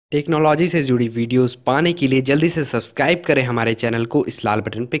Technology से जुड़ी videos पाने के लिए जल्दी से सब्सक्राइब करें हमारे चैनल को इस लाल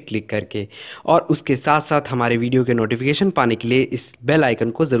बटन पर क्लिक करके। और उसके साथ साथ हमारे वीडियो के नोटिफिकेशन पाने के लिए इस बेल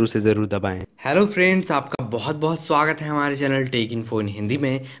आइकन को ज़रूर से ज़रूर दबाएं। हेलो फ्रेंड्स, आपका बहुत बहुत स्वागत है हमारे चैनल टेक इन्फो इन हिंदी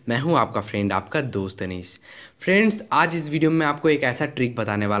में। मैं हूं आपका फ्रेंड, आपका दोस्त अनीश। फ्रेंड्स, आज इस वीडियो में आपको एक ऐसा ट्रिक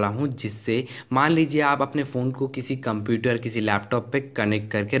बताने वाला हूं जिससे मान लीजिए आप अपने फ़ोन को किसी कंप्यूटर, किसी लैपटॉप पे कनेक्ट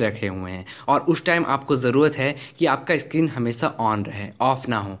करके रखे हुए हैं और उस टाइम आपको ज़रूरत है कि आपका स्क्रीन हमेशा ऑन रहे, ऑफ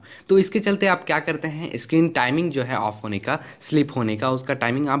ना हो। तो इसके चलते आप क्या करते हैं, स्क्रीन टाइमिंग जो है ऑफ होने का, स्लिप होने का, उसका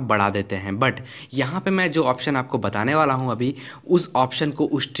टाइमिंग आप बढ़ा देते हैं। बट यहाँ पे मैं जो ऑप्शन आपको बताने वाला हूँ अभी, उस ऑप्शन को,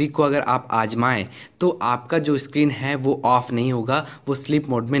 उस ट्रिक को अगर आप आजमाएं तो आपका जो स्क्रीन है वो ऑफ नहीं होगा, वो स्लीप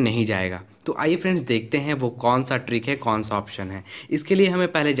मोड में नहीं जाएगा। तो आइए फ्रेंड्स, देखते हैं वो कौन सा ट्रिक है, कौन सा ऑप्शन है। इसके लिए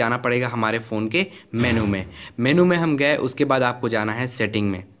हमें पहले जाना पड़ेगा हमारे फ़ोन के मेनू में हम गए। उसके बाद आपको जाना है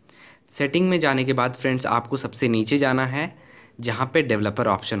सेटिंग में जाने के बाद फ्रेंड्स आपको सबसे नीचे जाना है जहाँ पे डेवलपर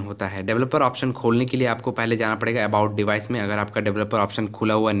ऑप्शन होता है। डेवलपर ऑप्शन खोलने के लिए आपको पहले जाना पड़ेगा अबाउट डिवाइस में। अगर आपका डेवलपर ऑप्शन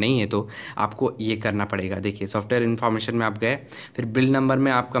खुला हुआ नहीं है तो आपको ये करना पड़ेगा। देखिए, सॉफ्टवेयर इन्फॉर्मेशन में आप गए, फिर बिल्ड नंबर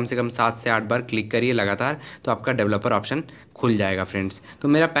में आप कम से कम 7 से 8 बार क्लिक करिए लगातार, तो आपका डेवलपर ऑप्शन खुल जाएगा फ्रेंड्स। तो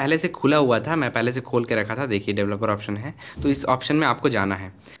मेरा पहले से खुला हुआ था, मैं पहले से खोल के रखा था। देखिए, डेवलपर ऑप्शन है, तो इस ऑप्शन में आपको जाना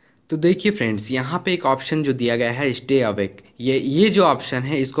है। तो देखिए फ्रेंड्स, यहाँ पे एक ऑप्शन जो दिया गया है स्टे अवेक, ये जो ऑप्शन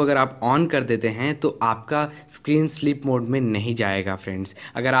है, इसको अगर आप ऑन कर देते हैं तो आपका स्क्रीन स्लीप मोड में नहीं जाएगा फ्रेंड्स।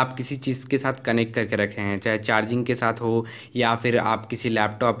 अगर आप किसी चीज़ के साथ कनेक्ट करके रखे हैं, चाहे चार्जिंग के साथ हो या फिर आप किसी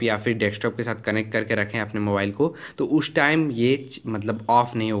लैपटॉप या फिर डेस्कटॉप के साथ कनेक्ट करके रखें अपने मोबाइल को, तो उस टाइम ये मतलब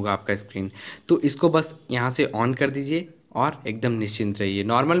ऑफ़ नहीं होगा आपका स्क्रीन। तो इसको बस यहाँ से ऑन कर दीजिए और एकदम निश्चिंत रहिए।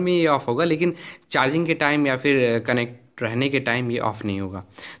 नॉर्मल में ये ऑफ़ होगा, लेकिन चार्जिंग के टाइम या फिर कनेक्ट रहने के टाइम ये ऑफ़ नहीं होगा।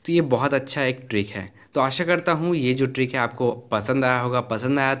 तो ये बहुत अच्छा एक ट्रिक है। तो आशा करता हूँ ये जो ट्रिक है आपको पसंद आया होगा।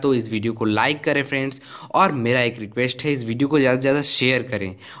 पसंद आया तो इस वीडियो को लाइक करें फ्रेंड्स, और मेरा एक रिक्वेस्ट है, इस वीडियो को ज़्यादा से ज़्यादा शेयर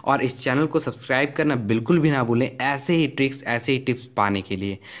करें और इस चैनल को सब्सक्राइब करना बिल्कुल भी ना भूलें, ऐसे ही ट्रिक्स, ऐसे ही टिप्स पाने के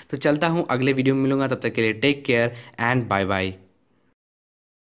लिए। तो चलता हूँ, अगले वीडियो में मिलूंगा। तब तक के लिए take care and bye bye.